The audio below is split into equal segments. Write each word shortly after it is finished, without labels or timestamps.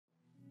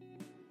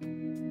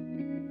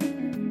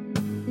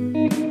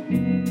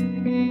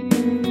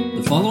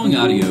following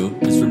audio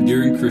is from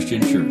Deering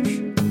Christian Church.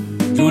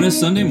 Join us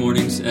Sunday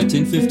mornings at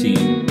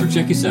 10:15 or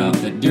check us out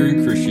at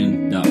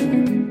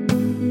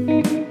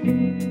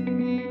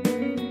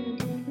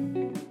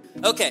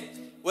deeringchristian.org. Okay,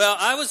 well,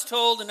 I was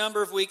told a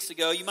number of weeks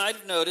ago, you might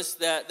have noticed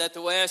that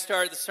the way I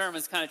started the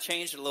sermons kind of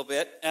changed a little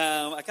bit.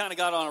 I kind of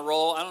got on a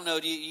roll. I don't know,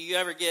 do you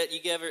ever get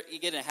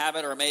in a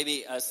habit, or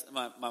maybe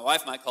my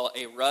wife might call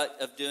it a rut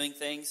of doing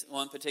things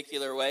one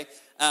particular way?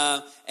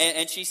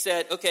 And she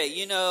said, okay,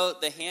 you know,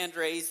 the hand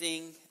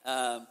raising,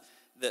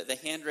 the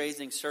hand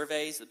raising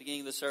surveys at the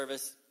beginning of the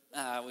service,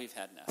 we've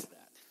had enough of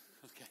that.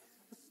 Okay.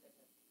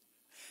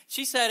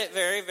 She said it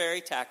very,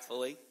 very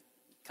tactfully,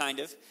 kind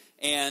of.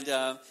 And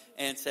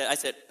said, I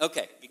said,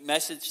 okay,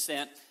 message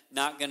sent,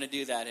 not going to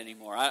do that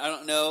anymore. I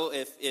don't know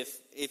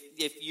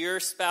if your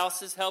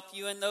spouses help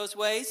you in those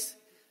ways.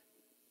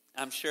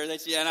 I'm sure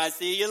that and I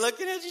see you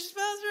looking at your spouse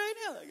right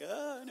now, like,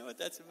 oh, I know what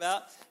that's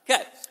about.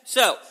 Okay,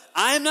 so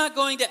I am not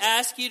going to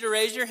ask you to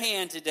raise your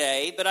hand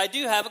today, but I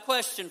do have a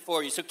question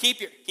for you. So keep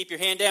your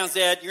hand down,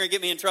 Zed. You're going to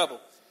get me in trouble.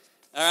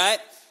 All right?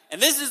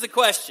 And this is the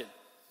question.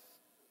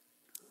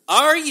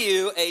 Are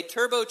you a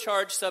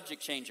turbocharged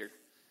subject changer?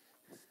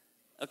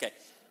 Okay,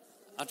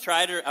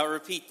 I'll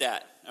repeat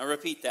that.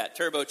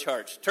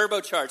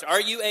 Turbocharged.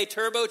 Are you a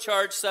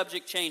turbocharged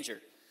subject changer?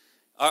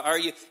 Are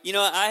you,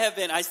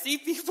 I see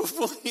people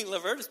pointing,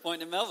 Laverta's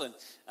pointing at Melvin.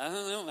 I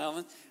don't know,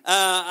 Melvin. If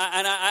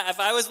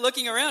I was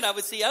looking around, I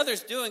would see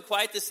others doing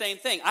quite the same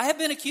thing. I have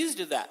been accused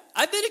of that.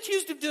 I've been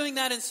accused of doing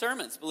that in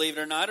sermons, believe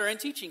it or not, or in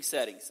teaching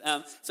settings.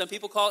 Some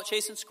people call it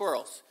chasing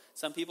squirrels.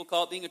 Some people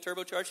call it being a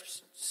turbocharged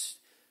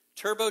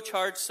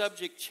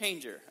subject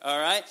changer, all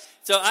right?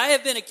 So I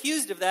have been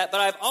accused of that,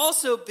 but I've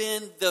also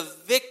been the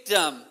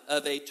victim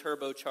of a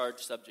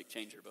turbocharged subject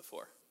changer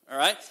before, all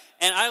right?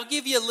 And I'll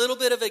give you a little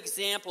bit of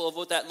example of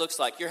what that looks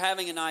like. You're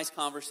having a nice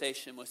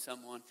conversation with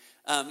someone.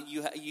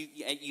 You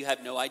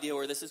have no idea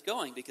where this is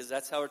going because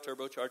that's how a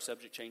turbocharged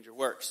subject changer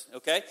works,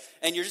 okay?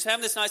 And you're just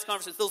having this nice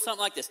conversation, little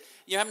something like this.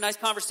 You're having a nice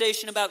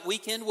conversation about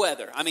weekend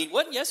weather. I mean,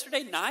 wasn't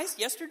yesterday nice?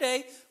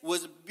 Yesterday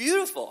was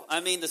beautiful. I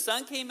mean, the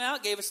sun came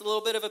out, gave us a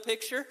little bit of a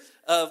picture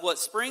of what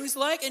spring's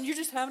like, and you're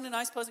just having a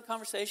nice, pleasant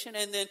conversation.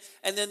 And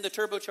then the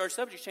turbocharged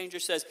subject changer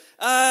says,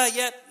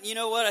 you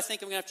know what? I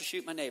think I'm going to have to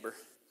shoot my neighbor.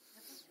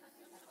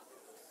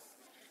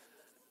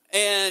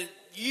 And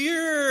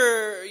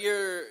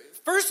you're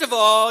first of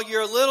all,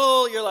 you're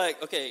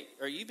like, okay,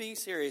 are you being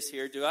serious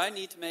here? Do I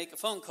need to make a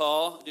phone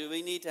call? Do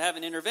we need to have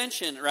an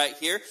intervention right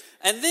here?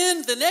 And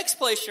then the next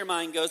place your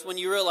mind goes when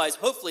you realize,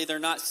 hopefully they're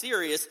not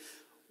serious,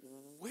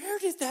 where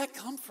did that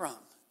come from?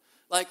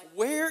 Like,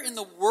 where in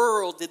the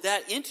world did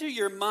that enter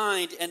your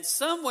mind and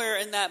somewhere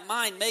in that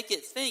mind make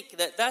it think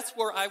that that's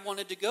where I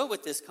wanted to go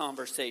with this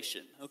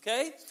conversation,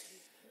 okay?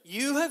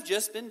 You have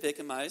just been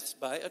victimized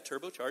by a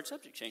turbocharged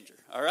subject changer,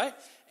 all right?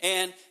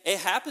 And it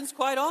happens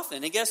quite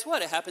often. And guess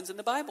what? It happens in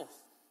the Bible.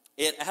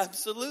 It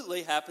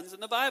absolutely happens in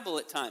the Bible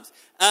at times.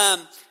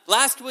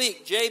 Last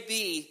week,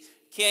 JB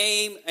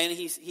came and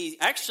he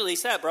actually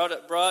brought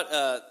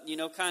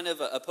kind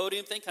of a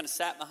podium thing, kind of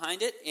sat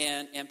behind it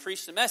and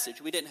preached the message.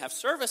 We didn't have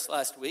service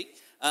last week,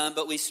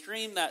 but we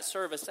streamed that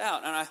service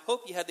out. And I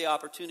hope you had the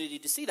opportunity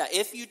to see that.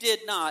 If you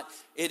did not,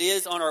 it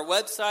is on our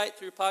website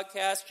through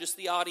podcast, just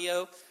the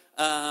audio.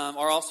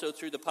 Or also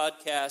through the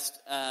podcast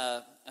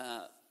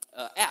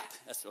app.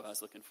 That's what I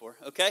was looking for,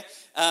 okay?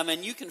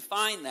 And you can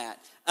find that.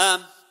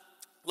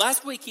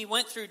 Last week, he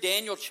went through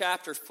Daniel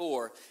chapter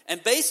 4.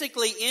 And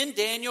basically, in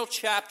Daniel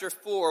chapter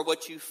 4,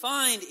 what you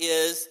find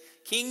is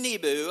King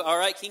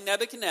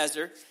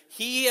Nebuchadnezzar,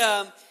 he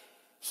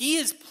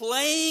is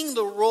playing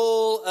the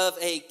role of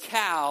a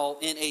cow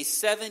in a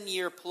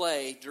 7-year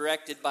play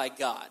directed by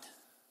God,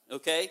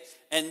 okay?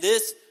 And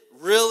this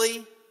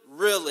really,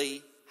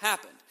 really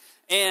happened.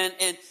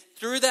 And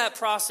through that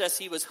process,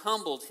 he was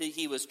humbled.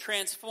 He was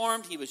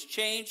transformed. He was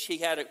changed. He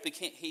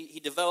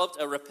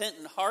developed a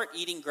repentant heart,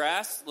 eating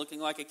grass, looking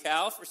like a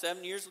cow for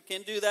 7 years.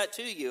 Can do that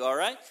to you, all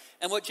right?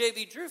 And what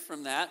JB drew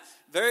from that,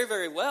 very,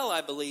 very well,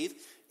 I believe,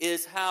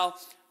 is how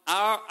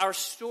our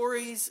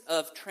stories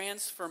of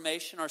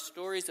transformation, our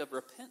stories of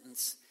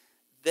repentance,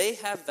 they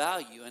have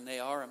value and they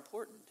are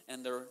important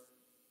and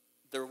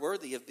they're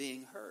worthy of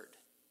being heard.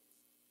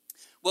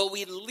 Well,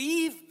 we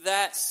leave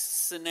that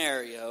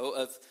scenario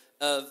of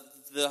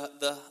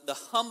the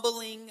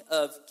humbling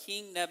of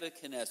King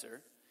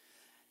Nebuchadnezzar.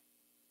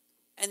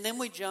 And then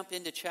we jump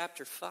into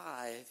chapter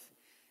 5,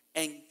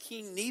 and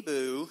King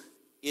Nebu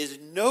is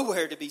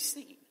nowhere to be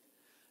seen.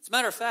 As a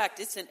matter of fact,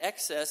 it's in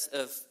excess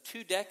of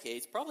 2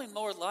 decades, probably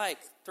more like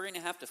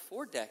 3.5 to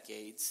 4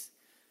 decades,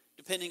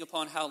 depending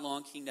upon how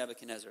long King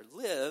Nebuchadnezzar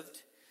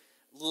lived.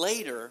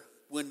 Later,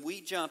 when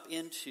we jump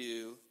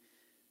into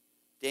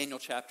Daniel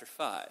chapter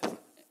 5,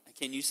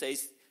 can you say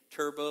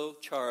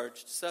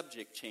turbocharged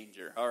subject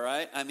changer, all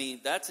right? I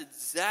mean, that's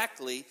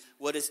exactly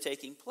what is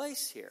taking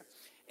place here.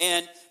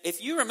 And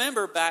if you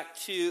remember back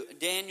to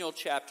Daniel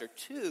chapter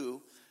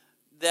 2,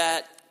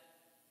 that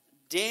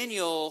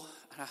Daniel,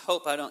 I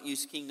hope I don't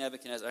use King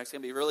Nebuchadnezzar. It's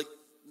going to be really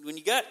when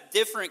you got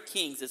different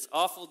kings, it's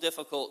awful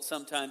difficult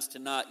sometimes to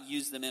not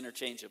use them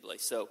interchangeably.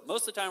 So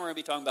most of the time we're going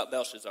to be talking about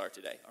Belshazzar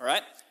today, all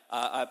right?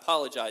 I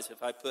apologize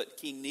if I put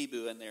King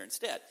Nebu in there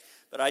instead.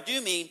 But I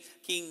do mean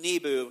King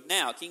Nebu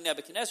now. King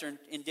Nebuchadnezzar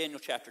in Daniel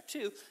chapter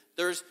 2,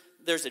 there's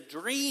a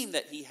dream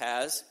that he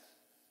has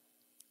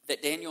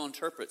that Daniel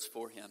interprets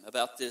for him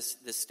about this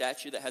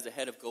statue that has a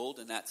head of gold,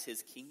 and that's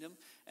his kingdom.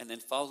 And then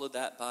followed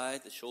that by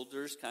the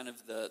shoulders, kind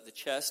of the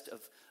chest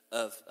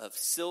of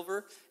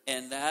silver,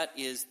 and that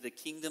is the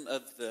kingdom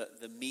of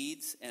the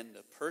Medes and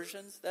the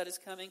Persians that is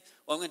coming.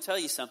 Well, I'm going to tell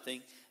you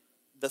something.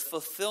 The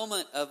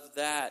fulfillment of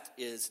that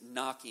is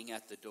knocking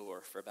at the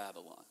door for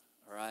Babylon,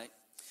 all right?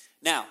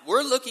 Now,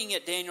 we're looking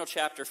at Daniel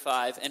chapter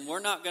 5, and we're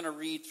not going to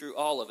read through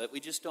all of it. We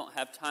just don't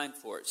have time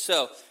for it.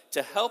 So,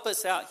 to help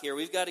us out here,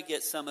 we've got to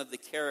get some of the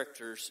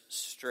characters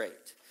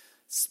straight.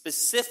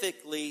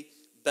 Specifically,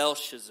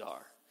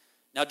 Belshazzar.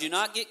 Now, do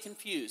not get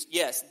confused.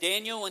 Yes,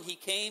 Daniel, when he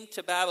came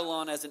to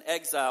Babylon as an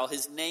exile,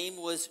 his name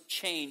was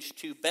changed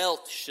to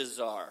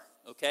Belteshazzar.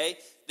 Okay?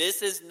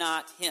 This is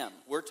not him.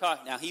 We're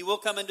talking, now he will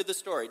come into the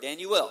story.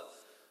 Daniel will.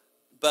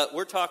 But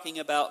we're talking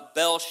about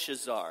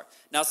Belshazzar.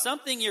 Now,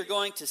 something you're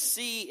going to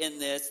see in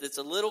this that's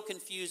a little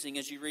confusing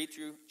as you read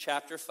through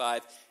chapter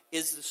 5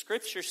 is the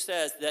scripture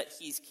says that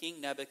he's King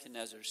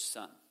Nebuchadnezzar's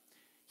son.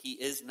 He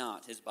is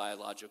not his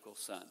biological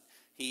son.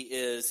 He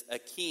is a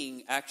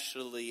king,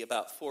 actually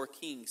about 4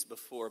 kings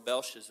before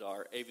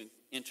Belshazzar even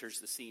enters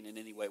the scene in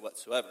any way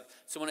whatsoever.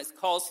 So when it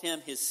calls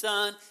him his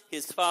son,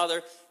 his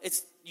father,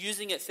 it's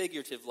using it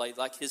figuratively,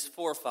 like his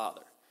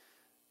forefather,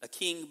 a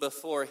king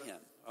before him.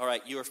 All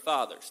right, your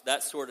fathers,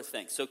 that sort of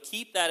thing. So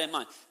keep that in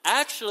mind.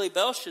 Actually,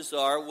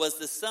 Belshazzar was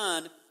the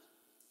son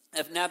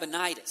of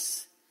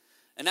Nabonidus.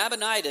 And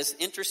Nabonidus,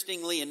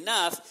 interestingly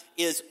enough,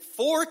 is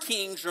 4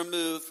 kings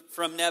removed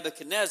from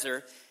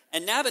Nebuchadnezzar.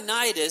 And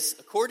Nabonidus,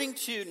 according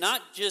to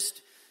not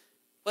just,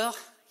 well,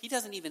 he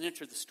doesn't even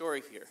enter the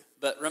story here.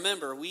 But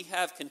remember, we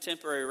have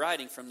contemporary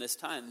writing from this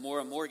time.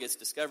 More and more gets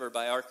discovered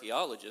by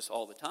archaeologists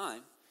all the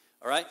time.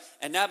 All right?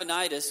 And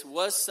Nabonidus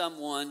was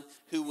someone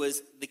who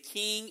was the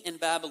king in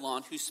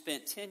Babylon who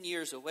spent 10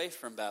 years away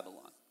from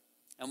Babylon.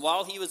 And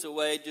while he was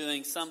away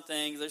doing some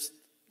things, there's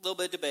a little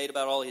bit of debate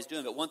about all he's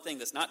doing, but one thing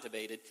that's not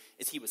debated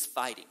is he was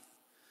fighting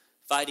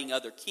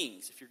other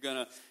kings. If you're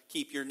going to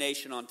keep your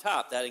nation on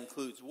top, that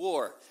includes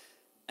war.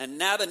 And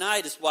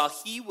Nabonidus, while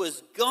he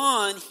was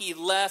gone, he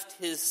left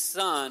his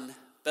son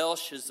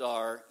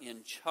Belshazzar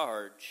in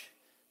charge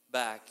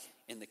back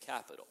in the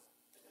capital.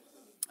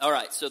 All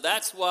right, so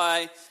that's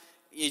why,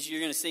 as you're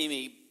going to see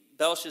me,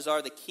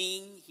 Belshazzar the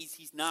king,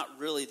 he's not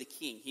really the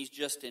king. He's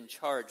just in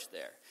charge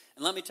there.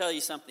 And let me tell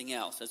you something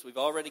else. As we've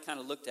already kind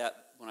of looked at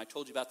when I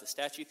told you about the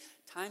statue,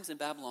 times in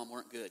Babylon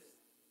weren't good.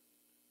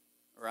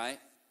 All right?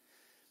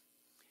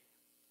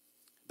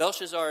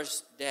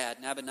 Belshazzar's dad,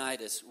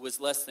 Nabonidus, was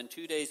less than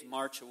 2 days'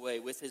 march away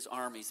with his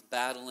armies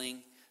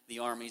battling the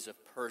armies of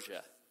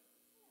Persia.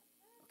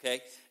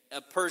 Okay?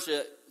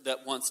 Persia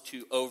that wants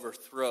to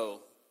overthrow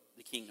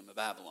the kingdom of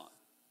Babylon.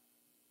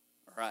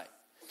 All right.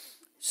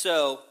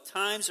 So,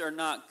 times are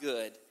not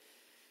good.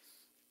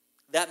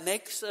 That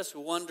makes us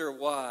wonder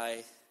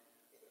why,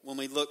 when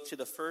we look to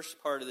the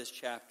first part of this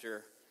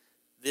chapter,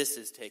 this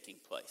is taking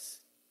place.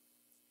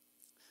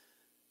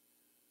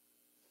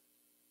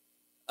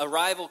 A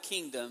rival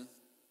kingdom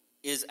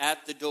is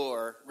at the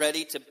door,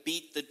 ready to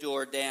beat the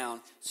door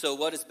down. So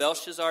what is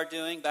Belshazzar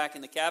doing back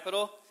in the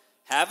capital?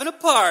 Having a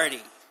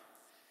party.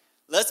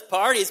 Let's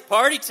party. It's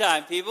party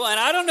time, people. And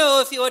I don't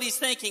know what he's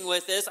thinking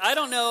with this. I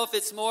don't know if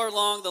it's more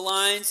along the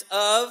lines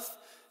of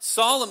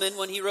Solomon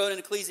when he wrote in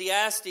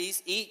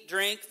Ecclesiastes, eat,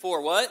 drink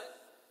for what?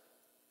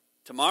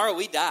 Tomorrow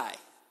we die.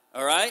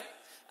 All right?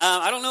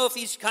 I don't know if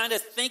he's kind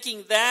of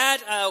thinking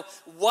that.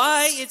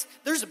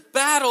 There's a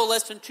battle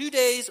less than 2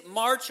 days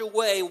march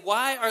away.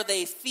 Why are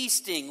they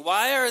feasting?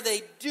 Why are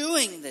they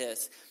doing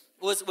this?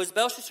 Was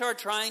Belshazzar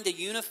trying to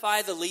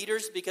unify the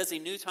leaders because he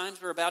knew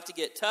times were about to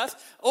get tough?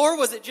 Or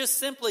was it just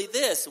simply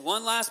this,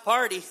 one last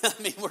party?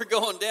 I mean, we're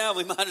going down.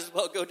 We might as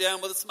well go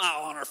down with a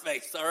smile on our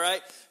face, all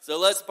right? So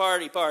let's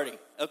party.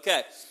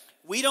 Okay.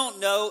 We don't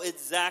know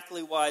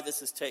exactly why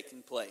this is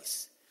taking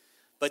place.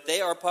 But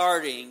they are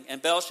partying,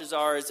 and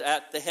Belshazzar is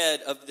at the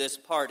head of this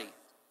party.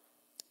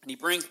 And he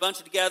brings a bunch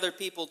of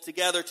people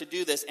together to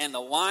do this, and the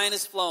wine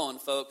is flowing,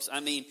 folks. I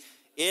mean,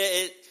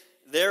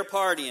 they're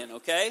partying,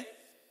 okay?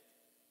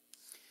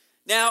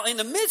 Now, in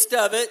the midst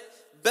of it,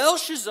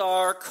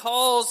 Belshazzar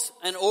calls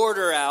an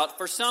order out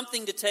for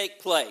something to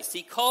take place.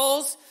 He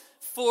calls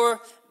for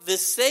the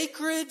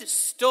sacred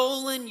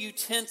stolen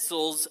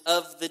utensils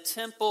of the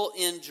temple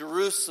in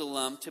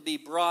Jerusalem to be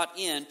brought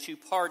in to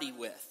party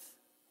with.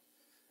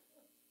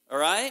 All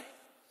right?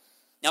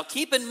 Now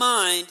keep in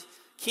mind,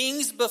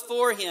 kings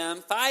before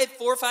him, 4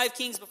 or 5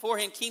 kings before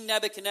him, King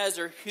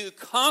Nebuchadnezzar, who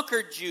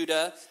conquered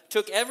Judah,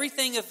 took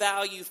everything of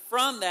value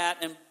from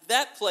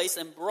that place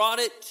and brought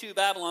it to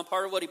Babylon.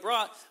 Part of what he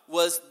brought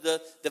was the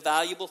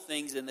valuable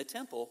things in the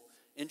temple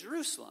in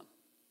Jerusalem.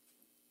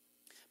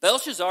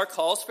 Belshazzar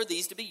calls for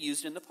these to be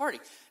used in the party.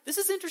 This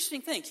is an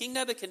interesting thing. King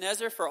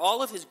Nebuchadnezzar, for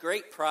all of his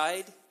great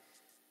pride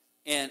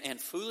and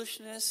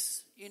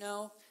foolishness,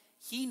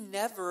 he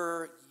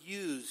never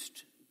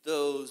used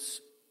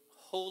those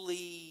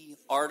holy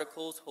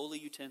articles, holy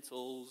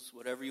utensils,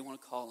 whatever you want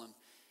to call them.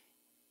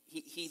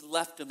 He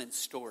left them in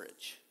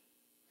storage.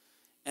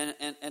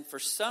 And for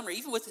some reason,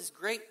 even with his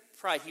great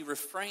pride, he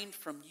refrained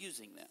from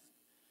using them.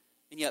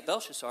 And yet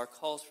Belshazzar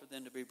calls for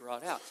them to be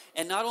brought out.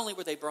 And not only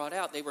were they brought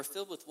out, they were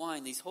filled with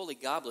wine, these holy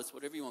goblets,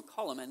 whatever you want to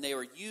call them, and they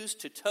were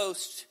used to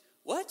toast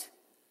what?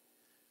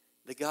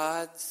 The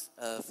gods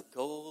of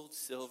gold,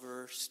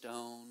 silver,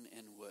 stone,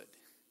 and wood.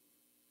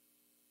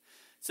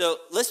 So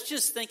let's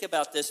just think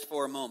about this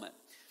for a moment.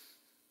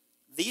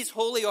 These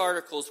holy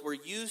articles were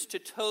used to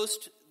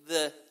toast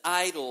the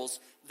idols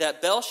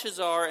that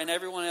Belshazzar and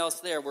everyone else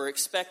there were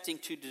expecting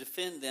to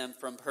defend them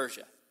from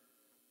Persia.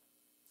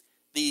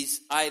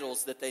 These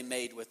idols that they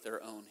made with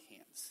their own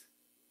hands.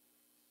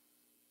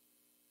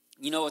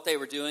 You know what they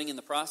were doing in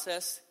the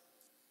process?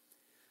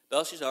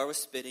 Belshazzar was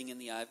spitting in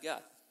the eye of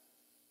God.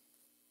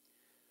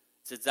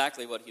 It's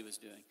exactly what he was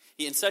doing.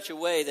 In such a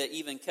way that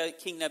even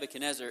King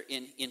Nebuchadnezzar,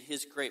 in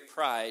his great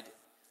pride,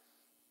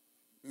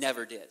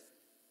 never did.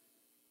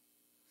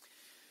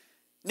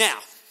 Now,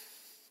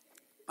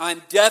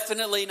 I'm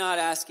definitely not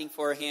asking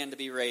for a hand to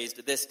be raised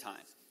at this time,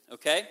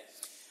 okay?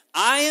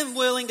 I am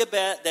willing to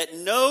bet that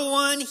no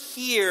one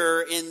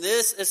here in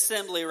this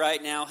assembly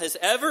right now has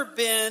ever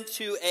been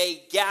to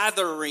a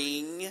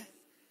gathering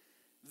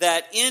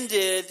that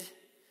ended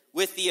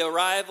with the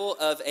arrival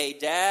of a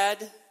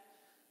dad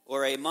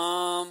or a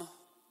mom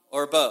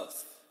or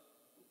both.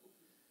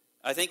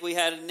 I think we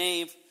had a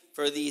name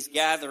for these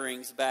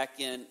gatherings back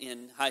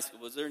in high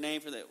school. Was there a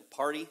name for that?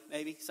 Party,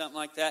 maybe? Something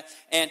like that.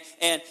 And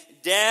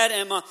dad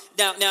and mom.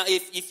 Now,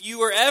 if you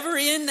were ever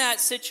in that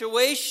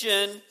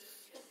situation,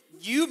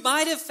 you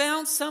might have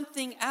found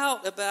something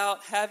out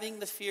about having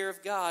the fear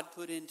of God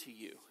put into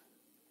you.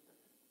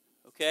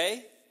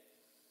 Okay?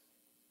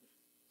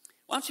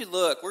 Why don't you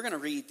look? We're going to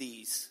read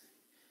these.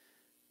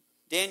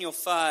 Daniel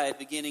 5,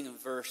 beginning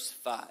of verse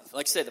 5.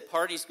 Like I said, the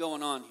party's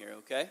going on here,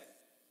 okay?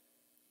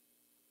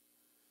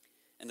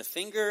 And the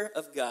finger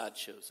of God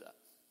shows up.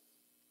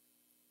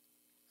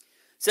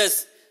 It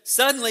says,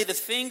 suddenly the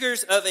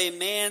fingers of a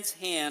man's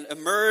hand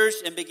emerged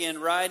and began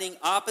writing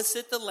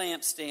opposite the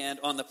lampstand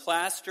on the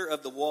plaster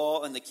of the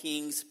wall in the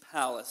king's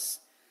palace.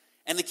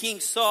 And the king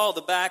saw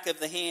the back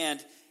of the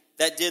hand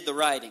that did the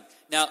writing.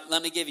 Now,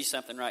 let me give you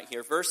something right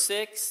here. Verse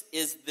 6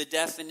 is the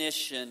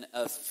definition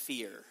of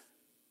fear.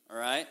 All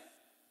right?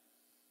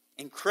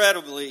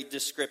 Incredibly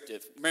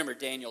descriptive. Remember,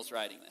 Daniel's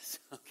writing this.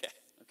 Okay.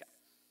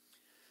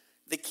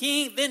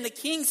 Then the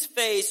king's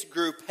face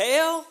grew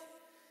pale,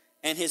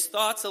 and his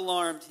thoughts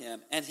alarmed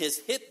him, and his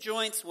hip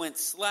joints went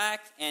slack,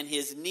 and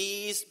his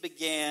knees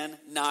began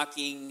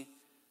knocking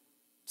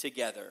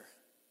together.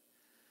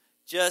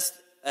 Just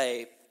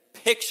a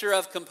picture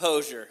of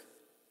composure.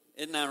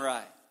 Isn't that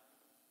right?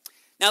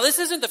 Now, this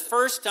isn't the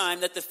first time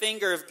that the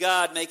finger of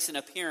God makes an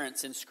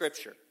appearance in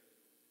Scripture.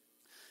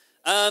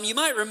 You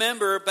might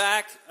remember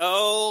back,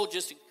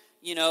 just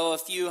a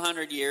few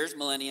hundred years,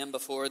 millennium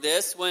before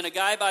this, when a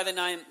guy by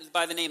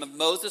the name of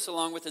Moses,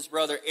 along with his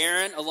brother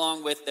Aaron,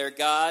 along with their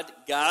God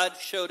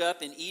showed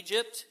up in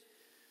Egypt,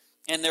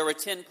 and there were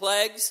 10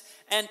 plagues.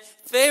 And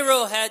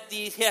Pharaoh had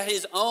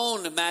his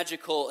own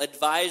magical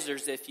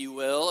advisors, if you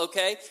will,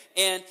 okay?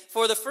 And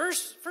for the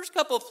first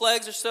couple of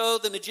plagues or so,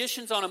 the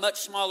magicians on a much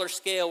smaller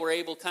scale were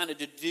able kind of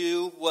to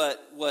do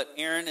what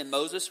Aaron and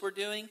Moses were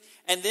doing.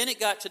 And then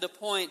it got to the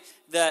point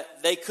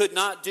that they could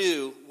not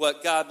do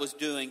what God was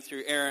doing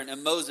through Aaron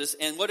and Moses.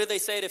 And what did they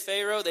say to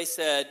Pharaoh? They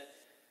said,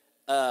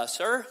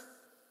 sir,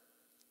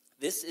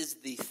 this is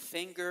the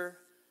finger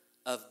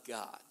of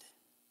God.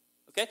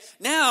 Okay?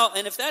 Now,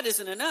 and if that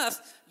isn't enough,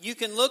 you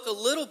can look a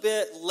little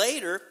bit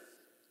later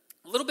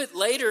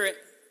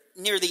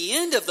near the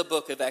end of the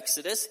book of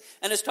Exodus,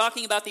 and it's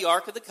talking about the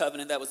Ark of the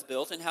Covenant that was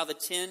built and how the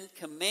 10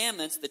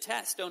 Commandments, the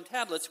stone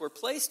tablets, were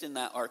placed in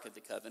that Ark of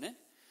the Covenant.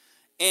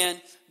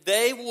 And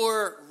they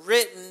were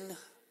written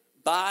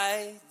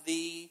by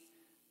the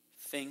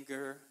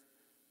finger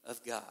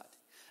of God.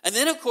 And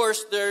then, of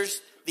course,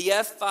 there's the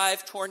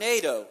F5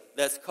 tornado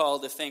that's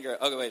called the finger.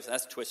 Oh, wait,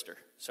 that's Twister.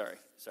 Sorry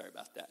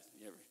about that.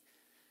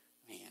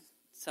 Man,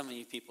 some of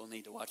you people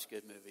need to watch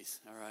good movies,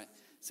 all right?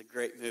 It's a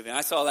great movie. And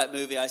I saw that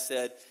movie, I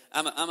said,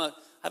 have I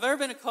ever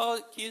been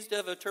accused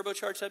of a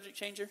turbocharged subject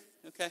changer?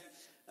 Okay.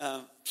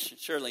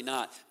 Surely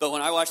not. But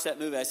when I watched that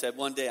movie, I said,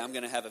 one day I'm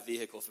going to have a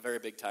vehicle with very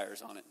big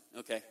tires on it.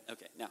 Okay.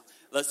 Now,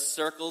 let's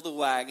circle the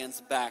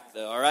wagons back,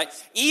 though, all right?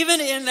 Even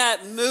in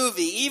that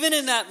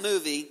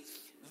movie,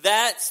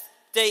 that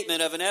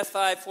statement of an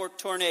F5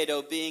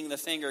 tornado being the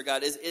finger of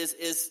God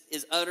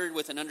is uttered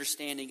with an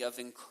understanding of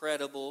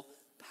incredible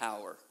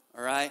power,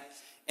 all right?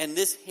 And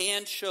this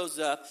hand shows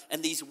up,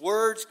 and these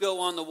words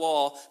go on the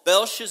wall.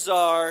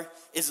 Belshazzar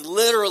is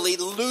literally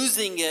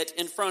losing it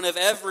in front of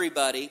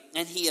everybody,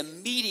 and he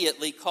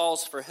immediately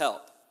calls for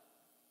help.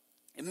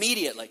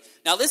 Immediately.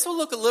 Now this will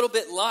look a little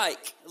bit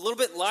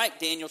like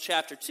Daniel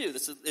chapter 2.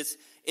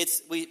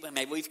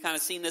 Maybe we've kind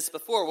of seen this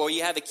before, where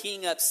you have a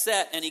king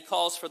upset and he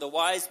calls for the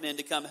wise men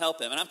to come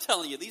help him. And I'm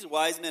telling you, these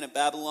wise men in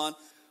Babylon,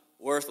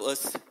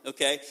 worthless,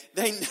 okay?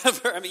 They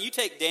never, you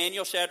take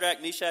Daniel,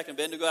 Shadrach, Meshach, and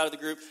Abednego out of the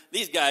group,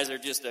 these guys are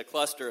just a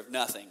cluster of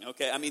nothing,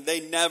 okay?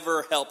 They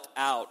never helped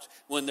out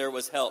when there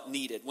was help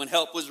needed, when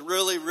help was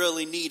really,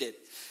 really needed.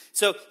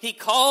 So he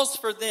calls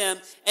for them,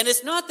 and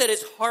it's not that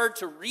it's hard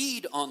to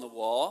read on the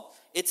wall.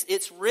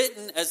 It's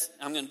written, as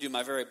I'm going to do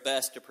my very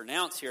best to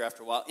pronounce here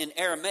after a while, in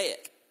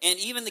Aramaic. And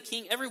even the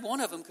king, every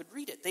one of them could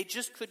read it. They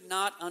just could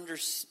not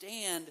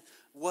understand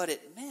what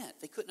it meant.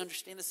 They couldn't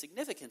understand the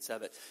significance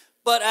of it.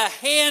 But a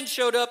hand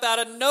showed up out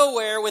of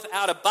nowhere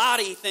without a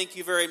body, thank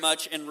you very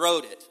much, and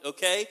wrote it,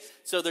 okay?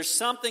 So there's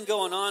something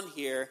going on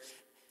here.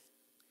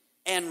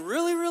 And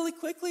really, really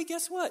quickly,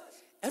 guess what?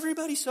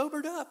 Everybody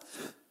sobered up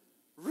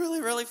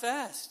really, really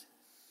fast.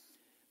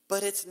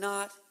 But it's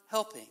not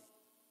helping.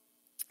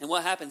 And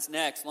what happens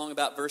next, along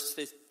about verse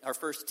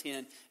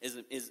 10,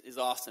 is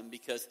awesome,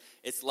 because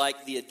it's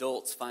like the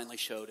adults finally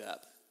showed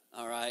up,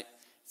 all right?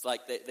 It's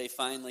like they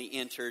finally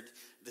entered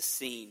the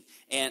scene.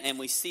 And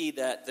we see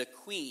that the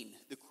queen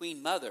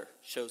mother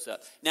shows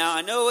up. Now,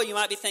 I know what you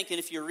might be thinking.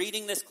 If you're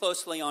reading this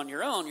closely on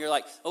your own, you're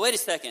like, oh, wait a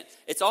second.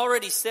 It's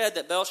already said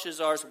that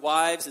Belshazzar's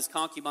wives, his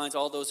concubines,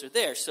 all those are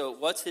there. So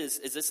is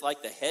this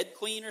like the head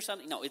queen or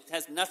something? No, it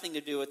has nothing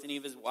to do with any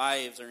of his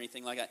wives or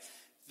anything like that.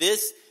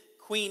 This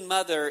queen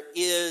mother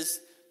is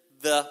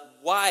the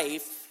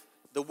wife,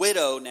 the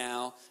widow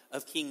now,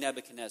 of King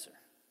Nebuchadnezzar.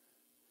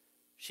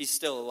 She's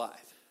still alive.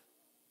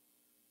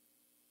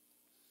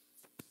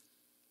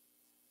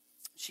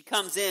 She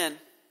comes in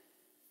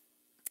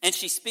and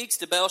she speaks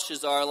to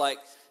Belshazzar like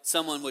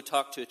someone would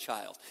talk to a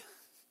child.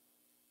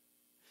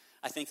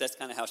 I think that's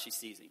kind of how she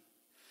sees him.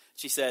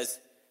 She says,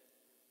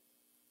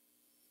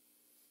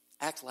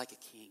 act like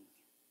a king.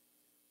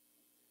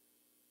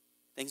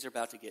 Things are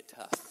about to get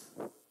tough.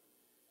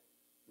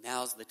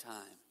 Now's the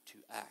time to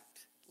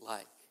act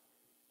like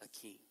a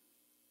king.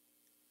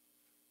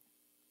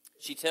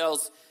 She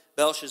tells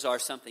Belshazzar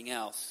something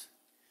else.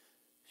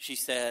 She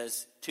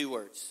says 2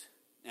 words.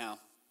 Now,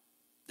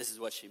 this is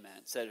what she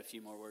meant. Said a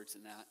few more words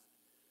than that.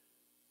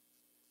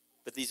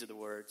 But these are the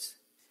words.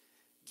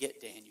 Get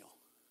Daniel.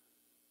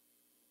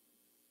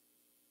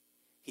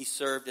 He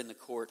served in the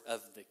court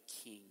of the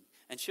king.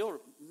 And she'll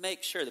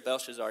make sure that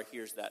Belshazzar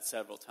hears that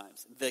several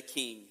times. The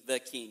king,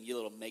 you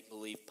little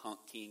make-believe punk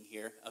king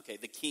here. Okay,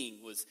 the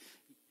king was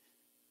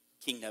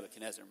King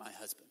Nebuchadnezzar, my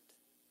husband.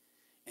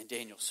 And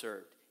Daniel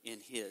served in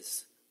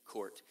his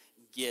court.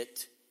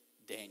 Get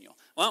Daniel.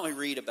 Why don't we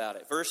read about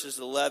it? Verses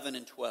 11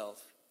 and 12.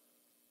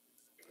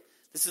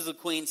 This is the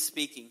queen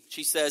speaking.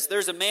 She says,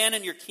 there's a man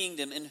in your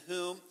kingdom in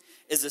whom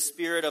is the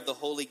spirit of the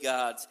holy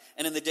gods.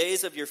 And in the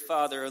days of your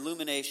father,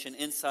 illumination,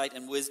 insight,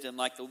 and wisdom,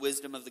 like the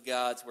wisdom of the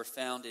gods, were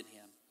found in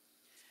him.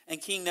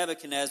 And King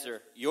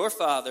Nebuchadnezzar, your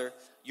father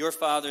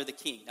the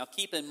king. Now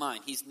keep in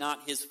mind, he's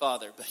not his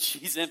father, but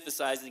she's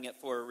emphasizing it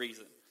for a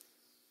reason.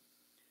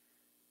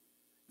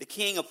 The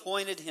king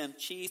appointed him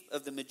chief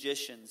of the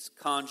magicians,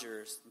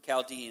 conjurers, and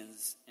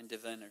Chaldeans, and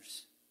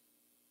diviners.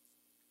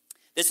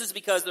 This is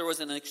because there was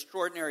an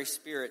extraordinary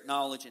spirit,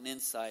 knowledge, and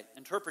insight,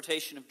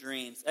 interpretation of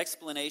dreams,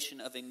 explanation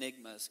of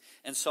enigmas,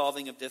 and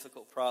solving of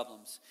difficult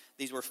problems.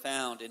 These were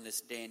found in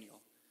this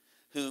Daniel,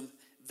 whom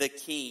the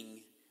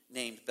king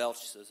named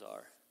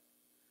Belshazzar.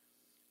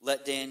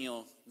 Let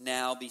Daniel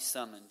now be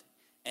summoned,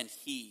 and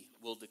he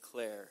will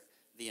declare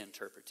the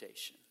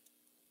interpretation.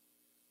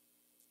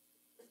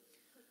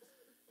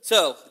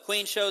 So, the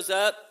queen shows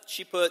up.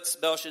 She puts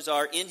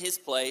Belshazzar in his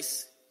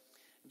place.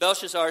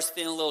 Belshazzar's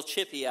feeling a little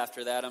chippy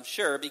after that, I'm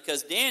sure,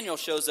 because Daniel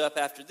shows up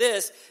after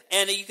this,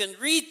 and you can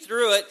read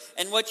through it,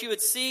 and what you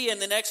would see in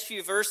the next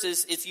few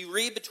verses, if you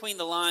read between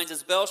the lines,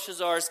 is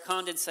Belshazzar's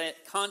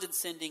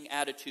condescending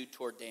attitude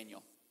toward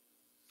Daniel.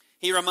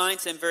 He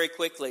reminds him very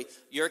quickly,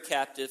 you're a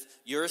captive,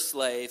 you're a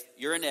slave,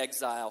 you're in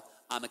exile,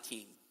 I'm a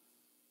king.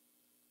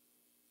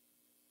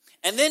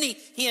 And then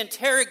he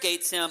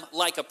interrogates him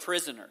like a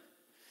prisoner.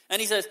 And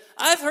he says,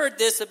 I've heard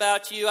this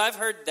about you. I've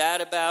heard that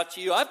about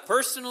you. I've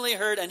personally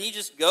heard. And he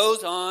just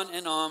goes on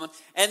and on.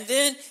 And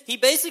then he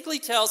basically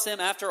tells him,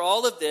 after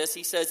all of this,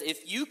 he says,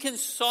 if you can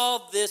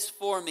solve this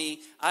for me,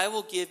 I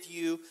will give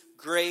you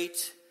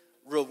great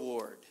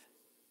reward.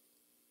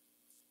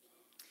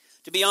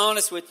 To be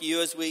honest with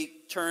you, as we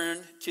turn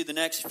to the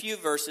next few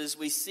verses,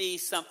 we see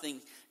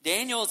something.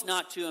 Daniel's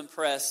not too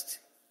impressed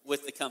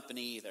with the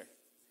company either.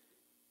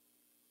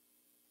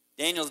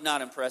 Daniel's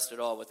not impressed at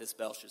all with this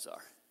Belshazzar.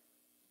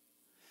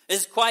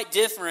 This is quite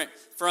different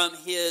from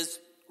his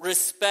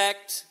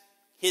respect,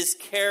 his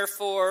care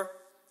for,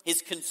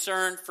 his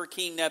concern for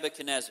King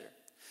Nebuchadnezzar.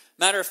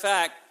 Matter of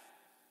fact,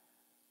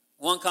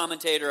 one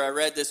commentator I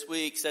read this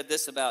week said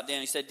this about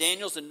Daniel. He said,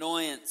 Daniel's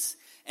annoyance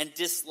and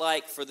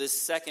dislike for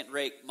this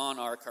second-rate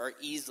monarch are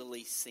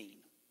easily seen.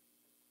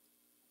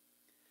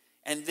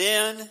 And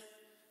then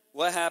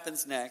what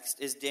happens next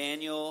is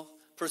Daniel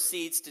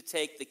proceeds to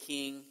take the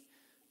king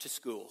to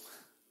school.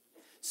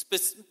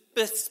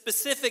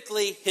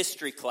 specifically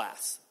history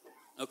class.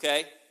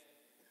 Okay?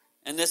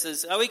 And this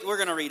is, we're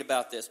going to read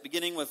about this,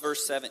 beginning with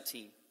verse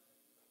 17. It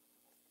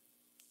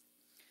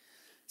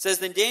says,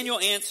 Then Daniel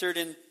answered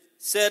and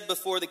said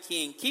before the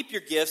king, Keep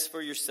your gifts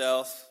for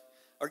yourself,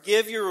 or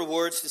give your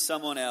rewards to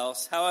someone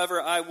else.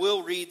 However, I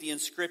will read the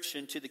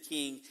inscription to the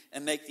king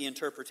and make the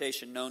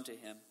interpretation known to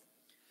him.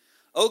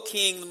 O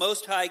king, the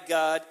Most High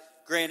God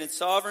granted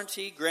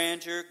sovereignty,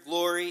 grandeur,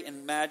 glory,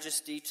 and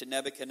majesty to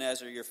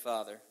Nebuchadnezzar your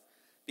father.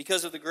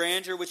 Because of the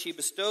grandeur which he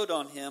bestowed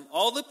on him,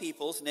 all the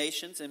peoples,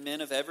 nations, and men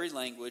of every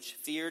language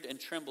feared and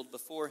trembled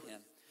before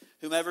him.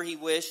 Whomever he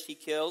wished, he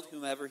killed.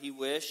 Whomever he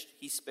wished,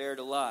 he spared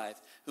alive.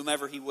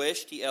 Whomever he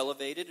wished, he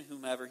elevated. And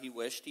whomever he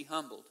wished, he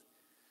humbled.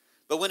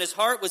 But when his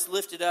heart was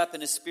lifted up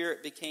and his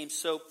spirit became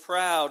so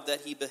proud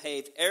that he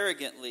behaved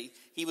arrogantly,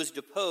 he was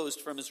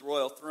deposed from his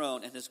royal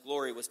throne, and his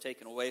glory was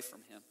taken away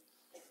from him.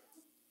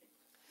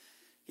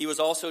 He was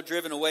also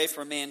driven away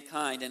from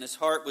mankind, and his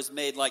heart was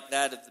made like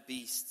that of the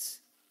beasts.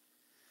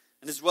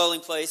 And his dwelling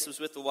place was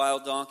with the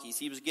wild donkeys.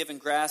 He was given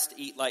grass to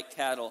eat like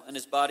cattle, and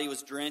his body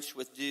was drenched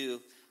with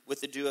dew,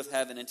 with the dew of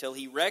heaven, until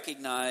he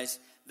recognized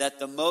that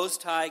the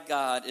Most High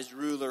God is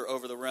ruler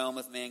over the realm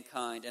of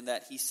mankind, and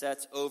that he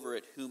sets over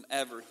it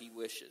whomever he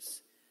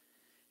wishes.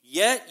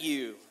 Yet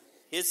you,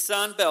 his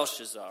son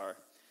Belshazzar,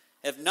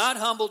 have not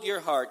humbled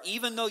your heart,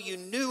 even though you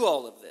knew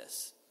all of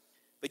this.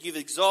 But you've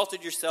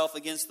exalted yourself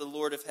against the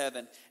Lord of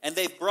heaven. And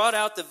they've brought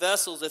out the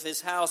vessels of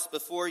his house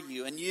before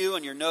you. And you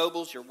and your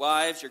nobles, your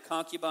wives, your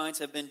concubines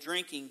have been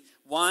drinking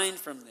wine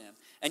from them.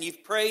 And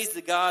you've praised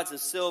the gods of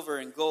silver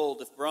and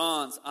gold, of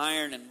bronze,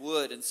 iron, and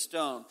wood, and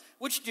stone,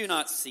 which do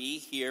not see,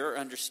 hear, or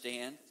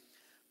understand.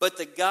 But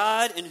the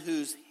God in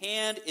whose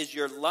hand is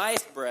your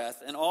life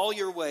breath and all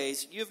your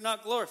ways you have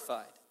not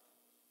glorified.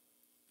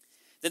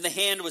 Then the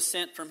hand was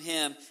sent from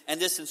him, and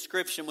this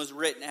inscription was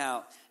written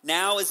out.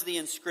 Now is the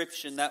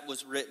inscription that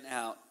was written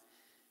out.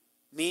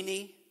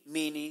 Mene,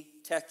 Mene,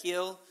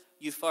 Tekel,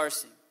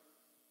 Upharsin.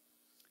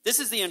 This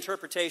is the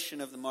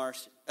interpretation of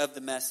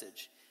the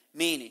message.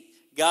 Meaning,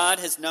 God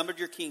has numbered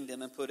your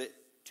kingdom and put it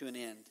to an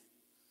end.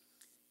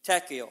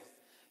 Tekel,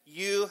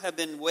 you have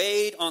been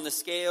weighed on the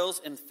scales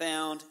and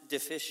found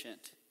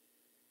deficient.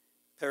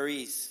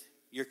 Peres,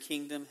 your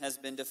kingdom has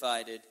been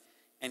divided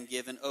and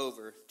given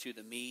over to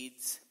the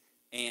Medes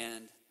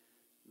and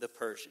the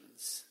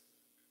Persians.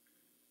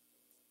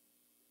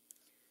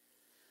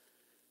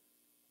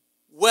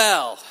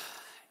 Well,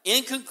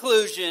 in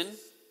conclusion,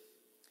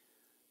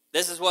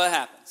 this is what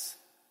happens.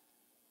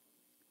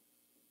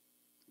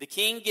 The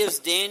king gives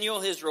Daniel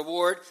his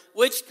reward,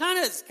 which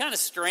is kind of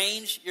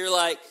strange. You're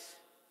like,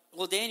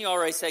 well, Daniel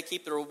already said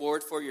keep the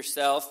reward for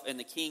yourself, and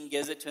the king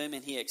gives it to him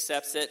and he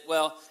accepts it.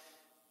 Well,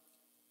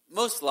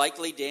 most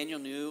likely Daniel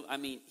knew,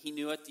 he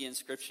knew what the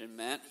inscription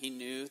meant. He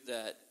knew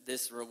that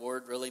this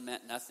reward really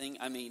meant nothing.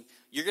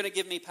 You're going to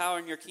give me power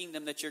in your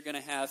kingdom that you're going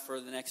to have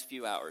for the next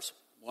few hours.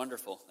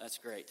 Wonderful. That's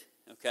great.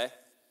 Okay?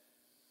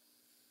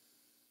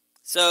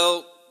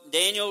 So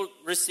Daniel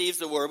receives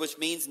the word, which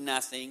means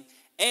nothing,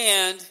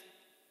 and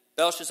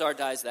Belshazzar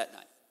dies that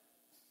night.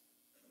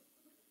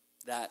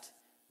 That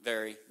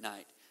very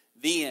night.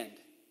 The end.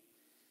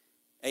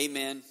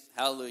 Amen.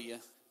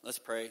 Hallelujah. Let's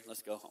pray.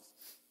 Let's go home.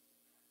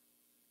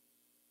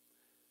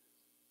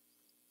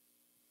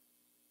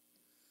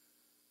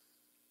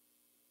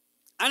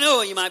 I know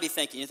what you might be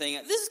thinking. You're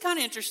thinking, this is kind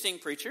of interesting,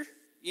 preacher.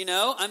 Kind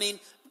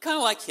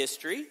of like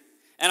history.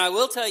 And I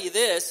will tell you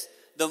this,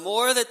 the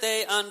more that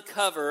they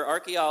uncover,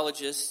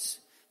 archaeologists,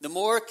 the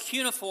more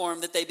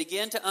cuneiform that they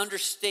begin to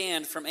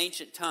understand from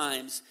ancient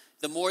times,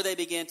 the more they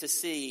begin to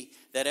see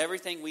that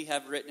everything we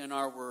have written in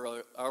our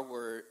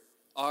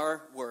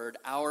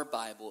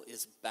Bible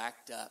is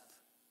backed up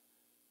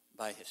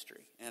by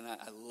history. And I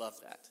love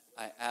that.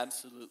 I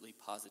absolutely,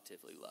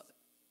 positively love it.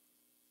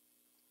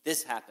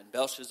 This happened.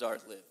 Belshazzar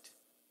lived.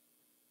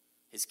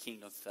 His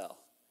kingdom fell.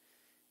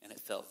 And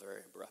it fell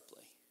very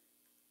abruptly.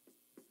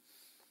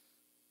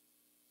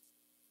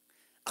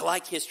 I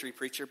like history,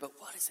 preacher, but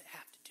what does it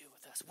have to do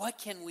with us? What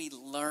can we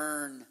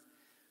learn?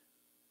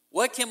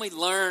 What can we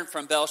learn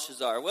from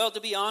Belshazzar? Well,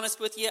 to be honest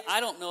with you, I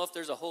don't know if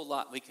there's a whole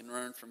lot we can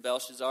learn from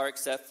Belshazzar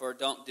except for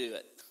don't do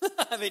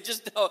it.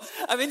 Just don't.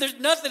 There's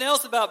nothing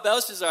else about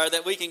Belshazzar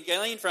that we can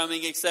glean from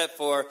him except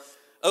for,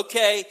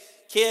 okay,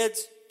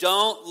 kids,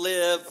 don't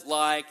live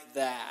like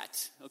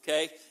that.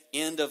 Okay?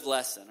 End of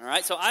lesson. All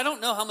right? So I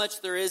don't know how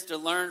much there is to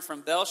learn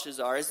from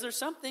Belshazzar. Is there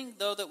something,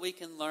 though, that we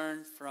can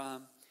learn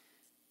from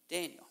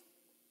Daniel?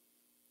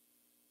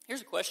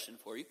 Here's a question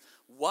for you.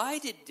 Why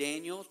did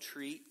Daniel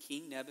treat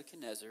King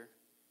Nebuchadnezzar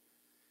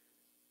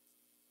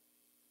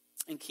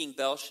and King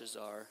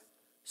Belshazzar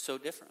so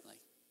differently?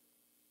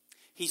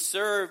 He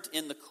served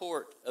in the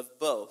court of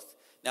both.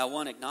 Now,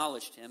 one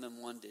acknowledged him and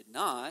one did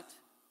not.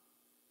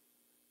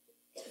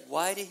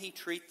 Why did he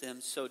treat them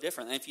so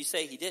differently? And if you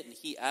say he didn't,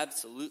 he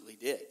absolutely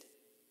did.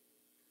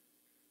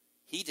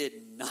 He did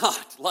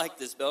not like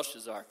this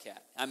Belshazzar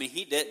cat.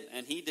 He didn't,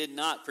 and he did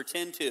not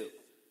pretend to.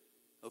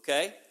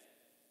 Okay?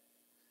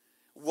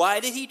 Why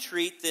did he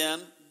treat them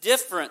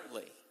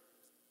differently?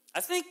 I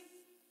think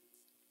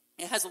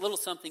It has a little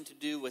something to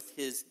do with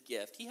his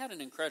gift. He had an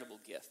incredible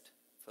gift,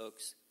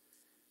 folks.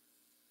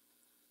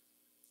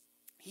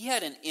 He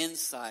had an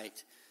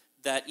insight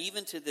that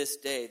even to this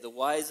day, the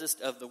wisest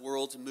of the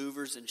world's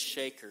movers and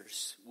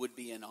shakers would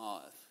be in awe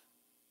of.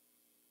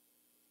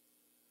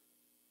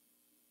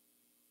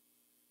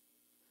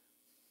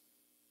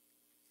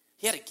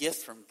 He had a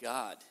gift from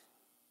God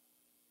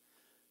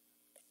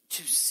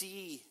to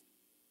see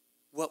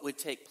what would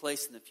take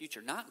place in the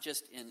future, not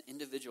just in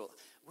individual.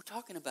 We're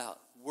talking about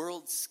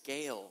world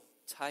scale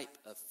type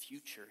of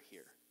future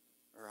here,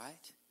 all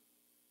right?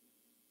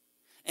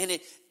 And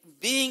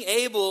being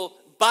able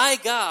by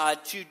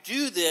God to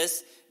do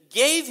this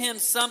gave him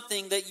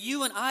something that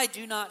you and I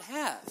do not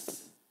have.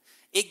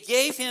 It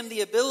gave him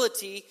the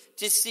ability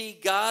to see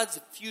God's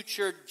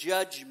future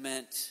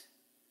judgment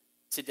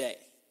today.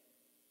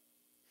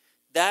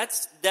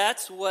 That's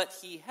what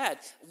he had.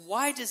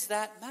 Why does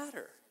that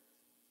matter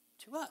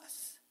to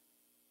us?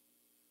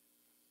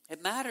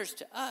 It matters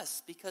to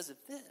us because of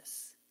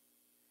this.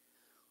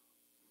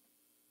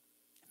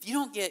 If you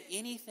don't get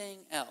anything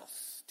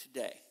else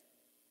today,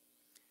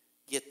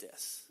 get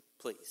this,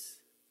 please.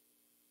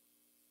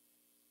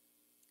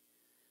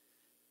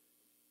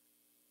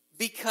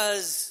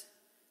 Because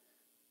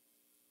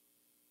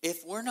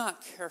if we're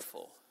not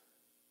careful,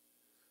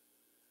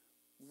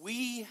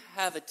 we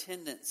have a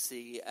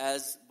tendency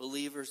as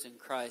believers in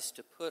Christ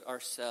to put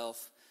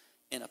ourselves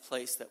in a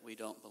place that we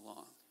don't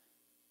belong.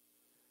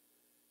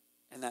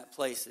 And that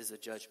place is a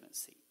judgment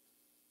seat.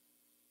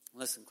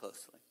 Listen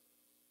closely.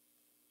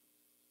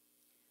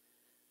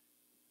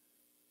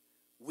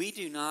 We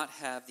do not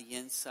have the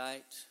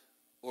insight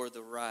or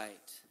the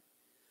right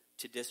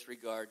to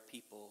disregard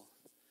people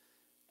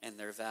and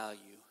their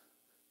value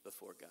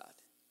before God.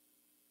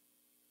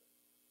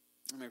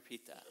 Let me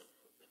repeat that.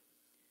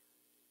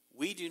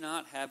 We do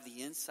not have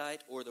the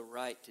insight or the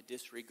right to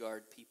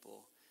disregard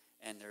people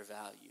and their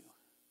value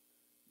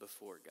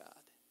before God.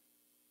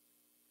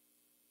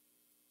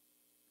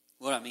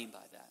 What do I mean by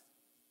that?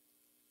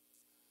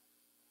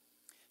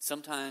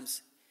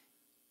 Sometimes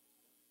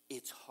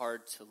it's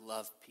hard to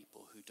love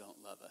people who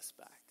don't love us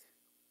back.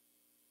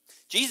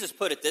 Jesus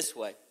put it this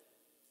way.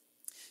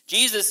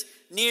 Jesus,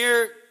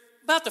 near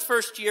about the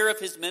first year of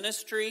his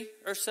ministry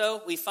or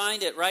so, we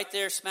find it right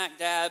there smack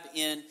dab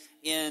in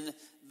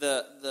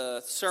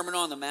the Sermon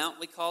on the Mount,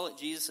 we call it,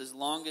 Jesus'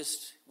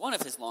 one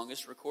of his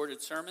longest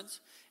recorded sermons.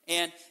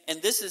 And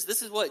this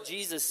is what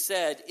Jesus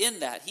said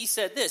in that. He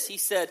said this. He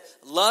said,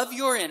 love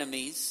your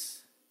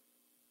enemies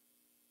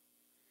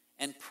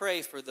and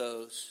pray for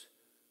those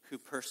who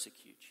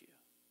persecute you.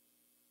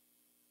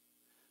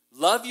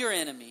 Love your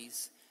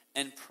enemies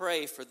and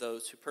pray for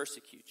those who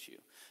persecute you.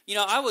 You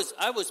know, I was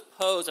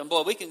posed, and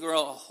boy, we can go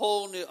a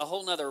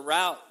whole nother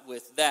route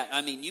with that.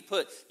 I mean, you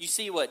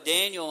see what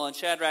Daniel and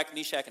Shadrach,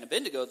 Meshach, and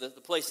Abednego, the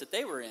place that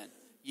they were in,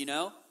 you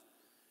know?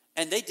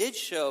 And they did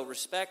show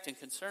respect and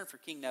concern for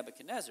King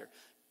Nebuchadnezzar.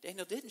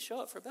 Daniel didn't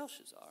show up for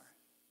Belshazzar.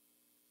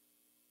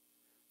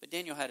 But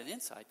Daniel had an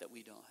insight that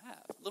we don't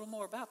have. A little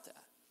more about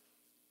that.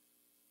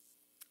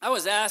 I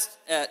was asked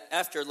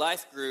after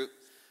Life Group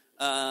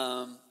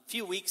a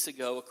few weeks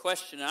ago a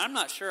question, and I'm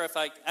not sure if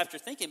after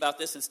thinking about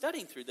this and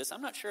studying through this,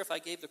 I'm not sure if I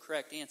gave the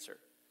correct answer.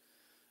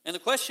 And the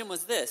question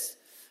was this.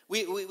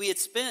 We had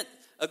spent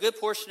a good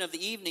portion of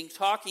the evening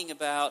talking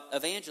about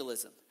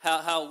evangelism,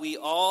 how we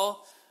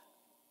all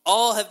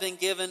have been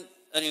given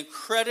an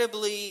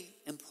incredibly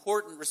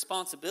important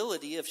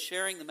responsibility of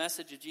sharing the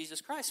message of Jesus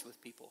Christ with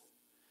people.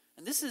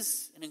 And this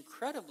is an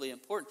incredibly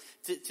important,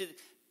 to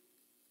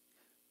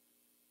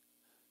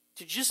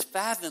just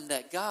fathom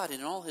that God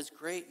in all his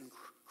great and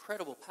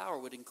incredible power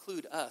would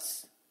include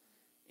us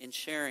in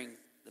sharing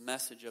the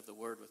message of the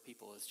word with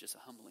people is just a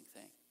humbling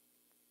thing.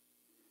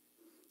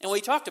 And we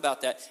talked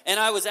about that. And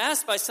I was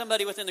asked by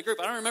somebody within the group,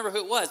 I don't remember who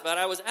it was, but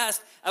I was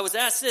asked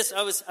this,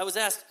 I was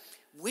asked,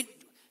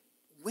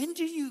 when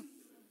do you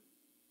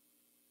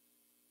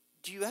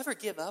ever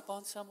give up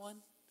on someone?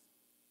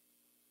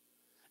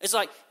 It's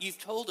like you've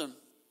told them,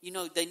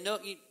 they know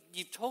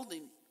you've told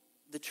them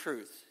the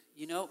truth,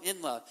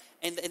 in love,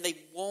 and they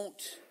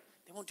won't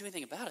do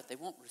anything about it. They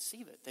won't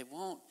receive it. They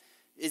won't.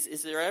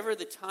 Is there ever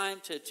the time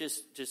to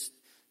just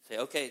say,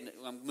 okay,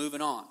 I'm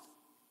moving on?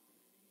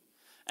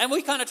 And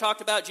we kind of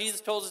talked about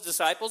Jesus told his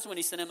disciples when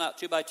he sent them out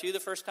 2 by 2 the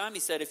first time. He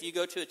said, if you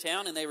go to a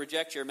town and they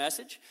reject your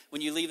message,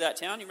 when you leave that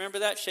town, you remember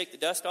that? Shake the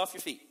dust off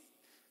your feet.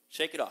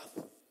 Shake it off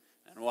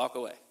and walk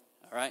away.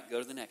 All right, go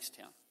to the next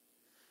town.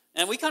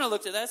 And we kind of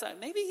looked at that. Like,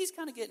 maybe he's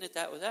kind of getting at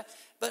that with that.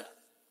 But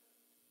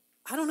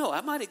I don't know. I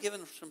might have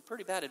given some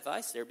pretty bad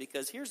advice there,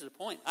 because here's the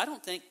point. I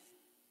don't think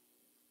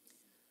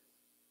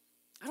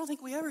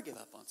we ever give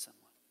up on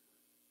someone.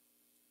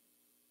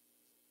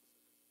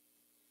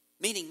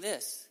 Meaning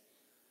this.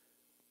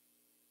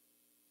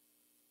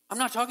 I'm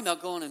not talking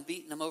about going and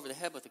beating them over the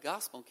head with the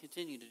gospel and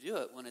continue to do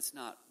it when it's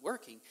not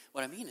working.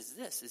 What I mean is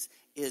this,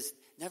 is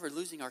never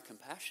losing our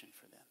compassion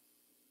for them.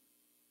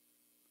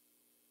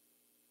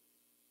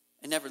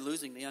 And never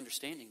losing the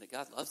understanding that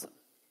God loves them.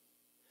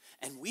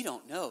 And we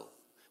don't know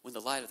when the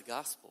light of the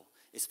gospel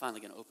is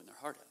finally going to open their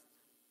heart up.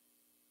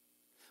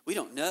 We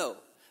don't know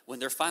when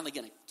they're finally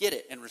going to get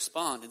it and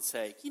respond and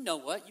say, you know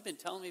what, you've been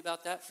telling me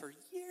about that for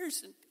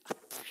years, and I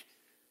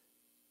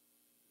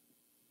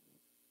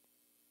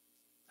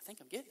think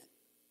I'm getting it.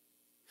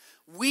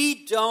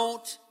 We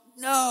don't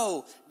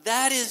know.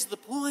 That is the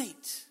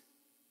point.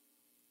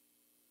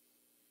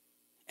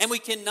 And we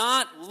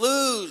cannot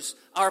lose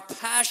our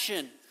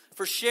passion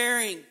for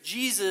sharing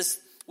Jesus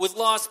with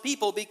lost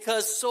people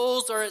because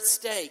souls are at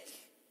stake.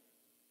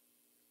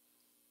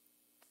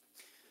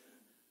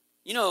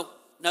 You know,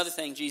 another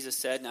thing Jesus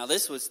said, now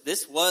this was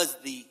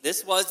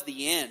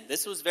the end.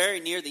 This was very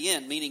near the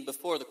end, meaning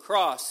before the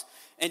cross.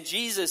 And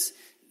Jesus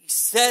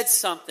said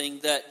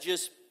something that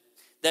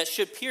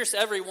should pierce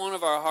every one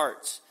of our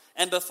hearts.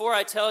 And before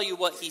I tell you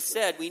what he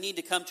said, we need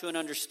to come to an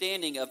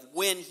understanding of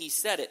when he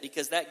said it,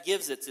 because that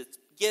gives it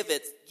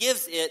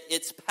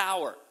its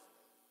power.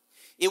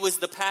 It was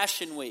the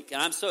Passion Week,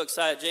 and I'm so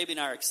excited. JB and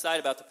I are excited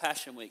about the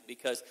Passion Week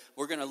because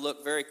we're going to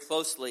look very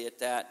closely at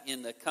that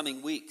in the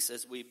coming weeks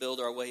as we build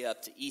our way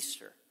up to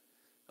Easter.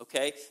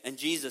 Okay? And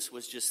Jesus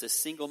was just a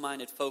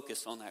single-minded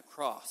focus on that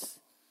cross.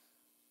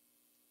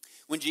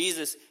 When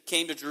Jesus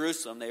came to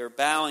Jerusalem, they were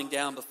bowing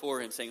down before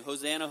him, saying,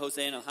 Hosanna,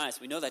 Hosanna, on the highest.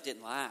 We know that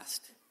didn't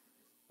last.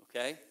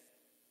 Okay?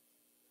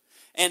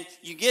 And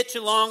you get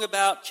to long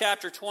about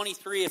chapter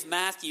 23 of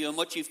Matthew, and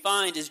what you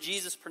find is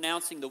Jesus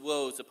pronouncing the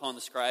woes upon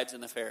the scribes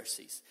and the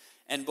Pharisees.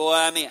 And boy,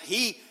 I mean,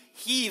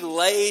 he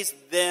lays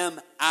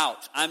them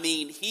out.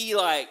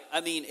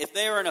 If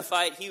they were in a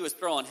fight, he was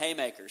throwing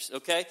haymakers,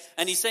 okay?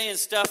 And he's saying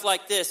stuff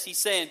like this. He's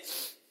saying,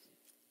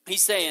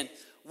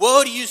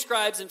 woe to you,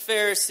 scribes and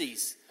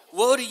Pharisees.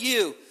 Woe to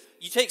you.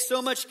 You take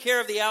so much care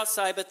of the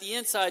outside, but the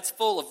inside's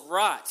full of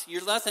rot.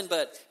 You're nothing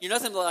but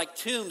like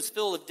tombs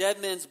filled with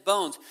dead men's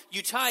bones.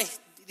 You tie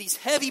these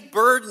heavy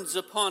burdens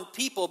upon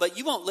people, but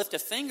you won't lift a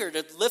finger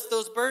to lift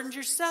those burdens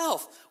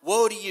yourself.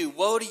 Woe to you,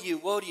 woe to you,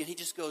 woe to you. And he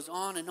just goes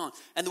on and on.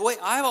 And the way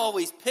I've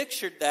always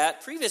pictured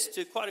that, previous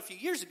to quite a few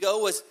years ago,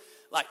 was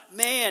like,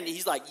 man,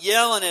 he's like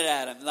yelling it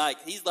at him.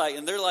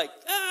 And they're like,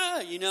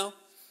 you know.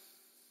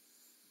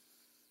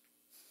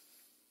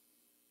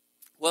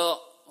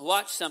 Well, I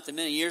watched something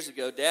many years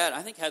ago. Dad,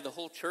 I think, had the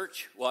whole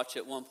church watch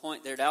at one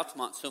point there at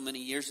Altamont so many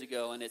years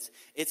ago, and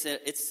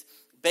it's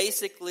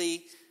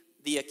basically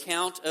the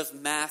account of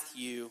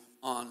Matthew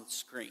on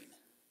screen.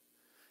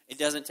 It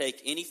doesn't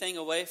take anything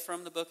away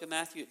from the book of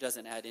Matthew. It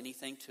doesn't add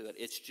anything to it.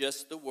 It's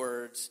just the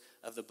words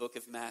of the book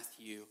of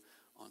Matthew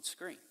on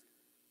screen.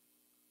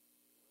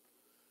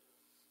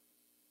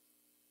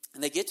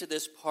 And they get to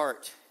this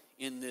part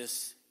in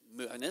this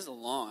movie, and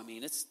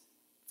it's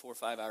it's 4 or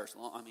 5 hours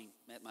long. I mean,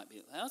 it might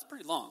be, it's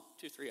pretty long,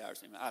 2-3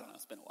 hours. I don't know,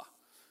 it's been a while.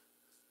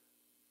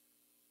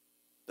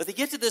 But they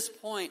get to this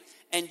point,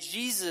 and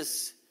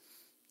Jesus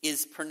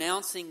is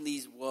pronouncing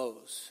these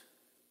woes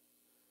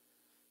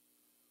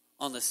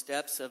on the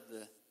steps of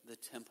the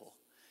temple.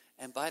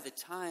 And by the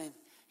time,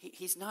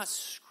 he's not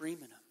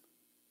screaming them.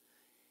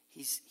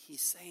 He's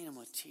saying them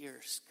with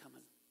tears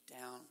coming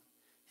down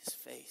his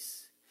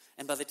face.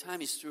 And by the time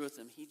he's through with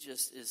them, he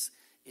just is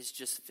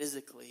just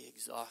physically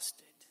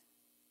exhausted.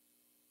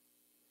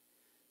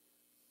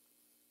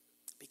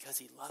 Because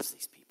he loves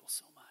these people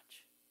so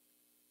much.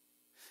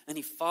 And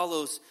he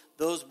follows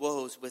those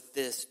woes with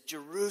this: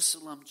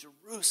 Jerusalem,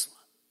 Jerusalem,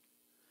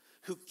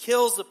 who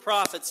kills the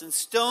prophets and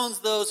stones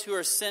those who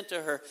are sent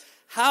to her.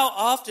 How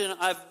often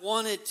I've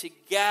wanted to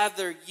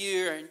gather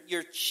you and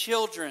your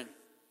children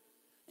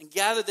and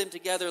gather them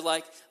together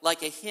like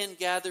a hen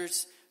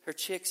gathers her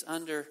chicks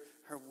under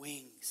her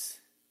wings.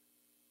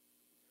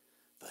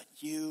 But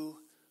you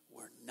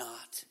were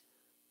not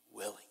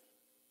willing.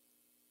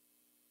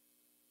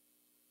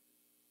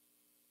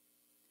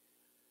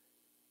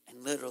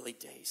 And literally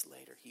days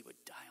later, he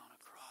would die on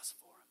a cross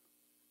for him.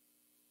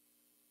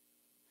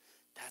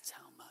 That's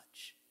how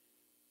much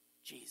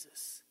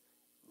Jesus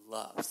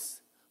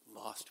loves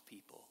lost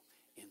people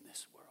in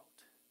this world.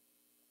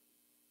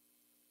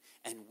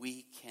 And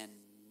we can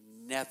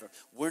never,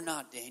 we're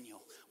not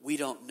Daniel. We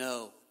don't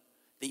know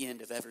the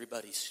end of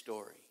everybody's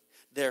story.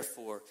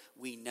 Therefore,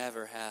 we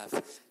never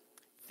have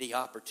the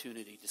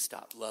opportunity to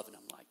stop loving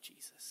them like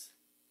Jesus.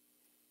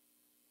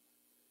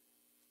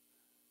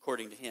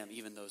 According to him,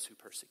 even those who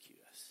persecute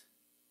us.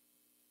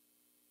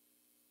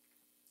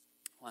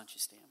 Why don't you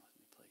stand with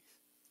me, please?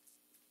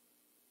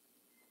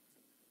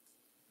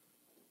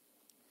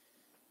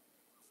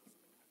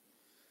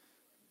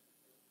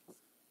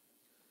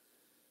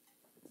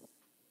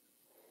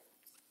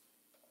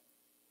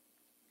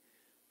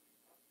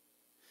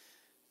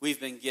 We've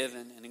been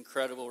given an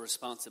incredible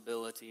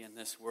responsibility in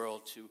this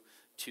world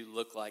to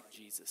look like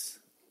Jesus.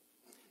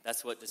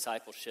 That's what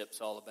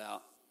discipleship's all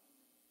about.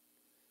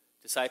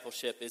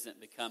 Discipleship isn't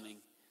becoming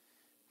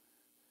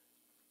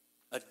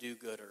a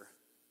do-gooder.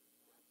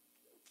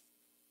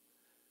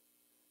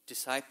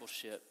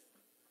 Discipleship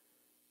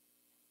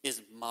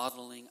is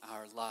modeling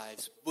our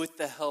lives with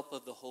the help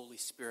of the Holy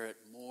Spirit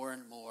more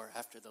and more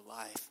after the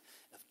life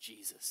of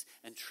Jesus,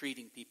 and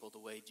treating people the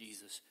way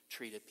Jesus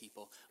treated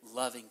people,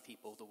 loving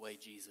people the way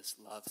Jesus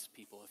loves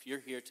people. If you're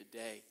here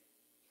today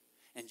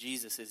and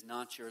Jesus is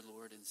not your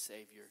Lord and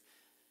Savior,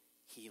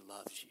 he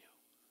loves you.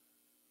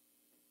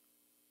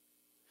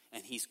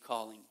 And he's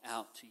calling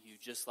out to you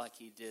just like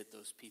he did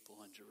those people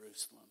in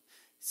Jerusalem,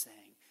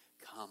 saying,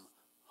 come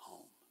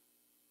home.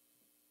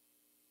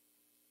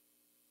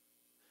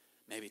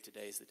 Maybe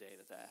today's the day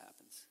that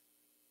happens.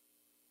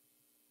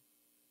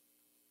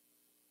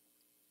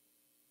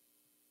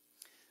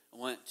 I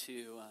went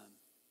to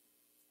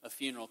a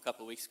funeral a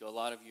couple of weeks ago. A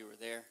lot of you were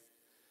there.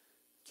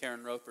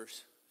 Karen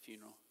Roper's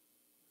funeral.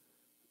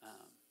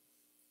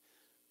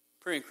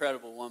 Pretty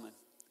incredible woman.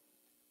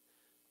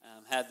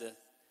 Had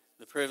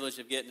the privilege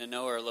of getting to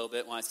know her a little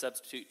bit when I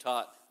substitute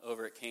taught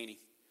over at Caney.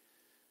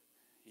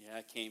 Yeah,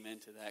 I came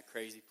into that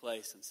crazy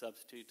place and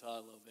substitute taught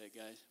a little bit,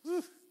 guys.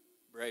 Whew.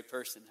 Brave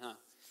person, huh?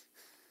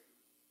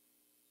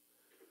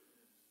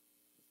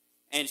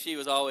 And she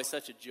was always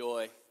such a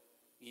joy,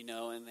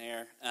 in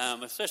there.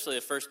 Especially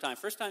the first time.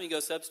 First time you go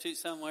substitute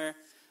somewhere,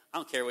 I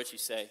don't care what you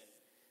say.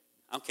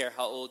 I don't care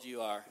how old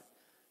you are.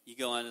 You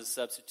go in as a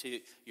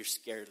substitute, you're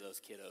scared of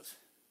those kiddos.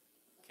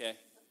 Okay?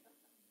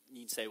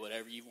 You can say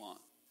whatever you want.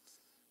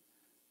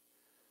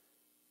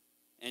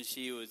 And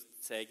she would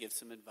say, give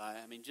some advice.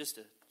 I mean, just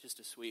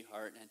a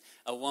sweetheart. And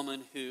a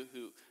woman who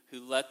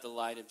let the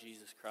light of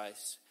Jesus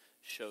Christ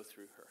show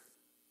through her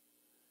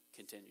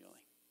continually.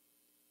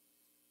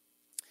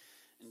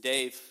 And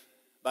Dave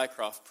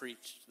Bycroft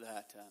preached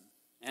that.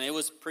 And it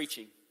was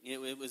preaching.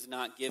 It was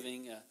not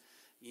giving a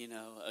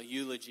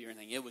eulogy or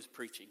anything. It was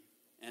preaching.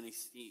 And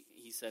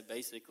he said,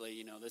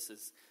 basically, this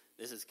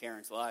is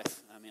Karen's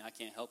life. I mean, I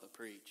can't help but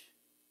preach.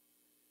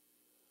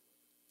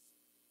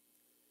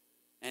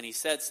 And he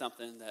said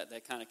something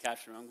that kind of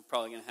captured me. I'm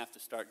probably going to have to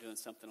start doing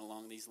something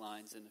along these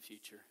lines in the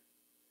future.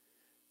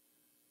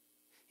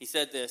 He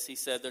said this. He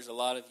said, there's a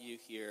lot of you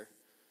here,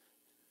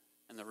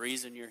 and the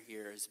reason you're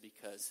here is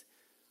because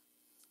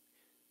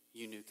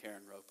you knew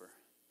Karen Roper,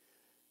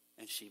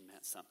 and she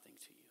meant something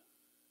to you.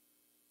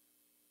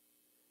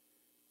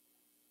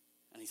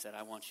 And he said,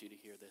 I want you to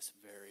hear this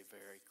very,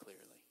 very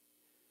clearly.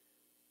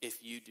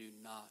 If you do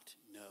not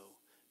know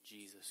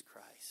Jesus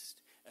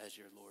Christ as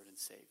your Lord and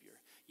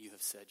Savior, you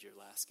have said your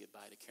last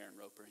goodbye to Karen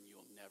Roper, and you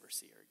will never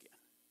see her again.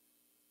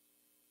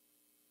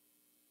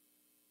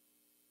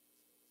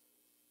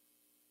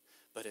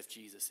 But if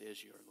Jesus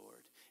is your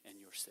Lord and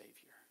your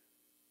Savior,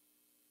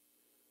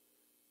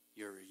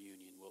 your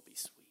reunion will be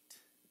sweet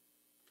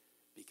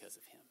because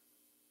of him.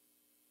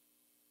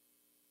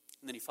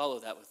 And then he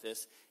followed that with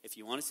this. If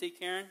you want to see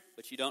Karen,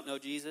 but you don't know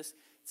Jesus,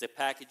 it's a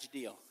package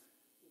deal.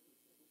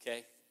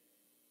 Okay?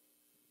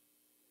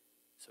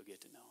 So get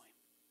to know him.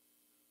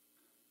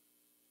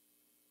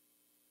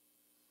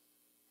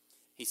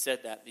 He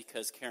said that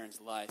because Karen's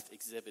life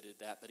exhibited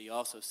that, but he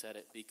also said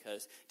it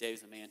because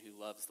Dave's a man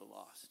who loves the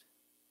lost.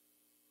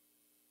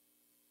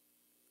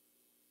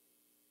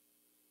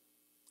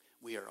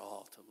 We are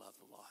all to love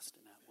the lost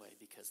in that way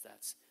because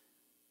that's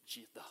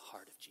the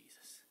heart of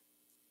Jesus.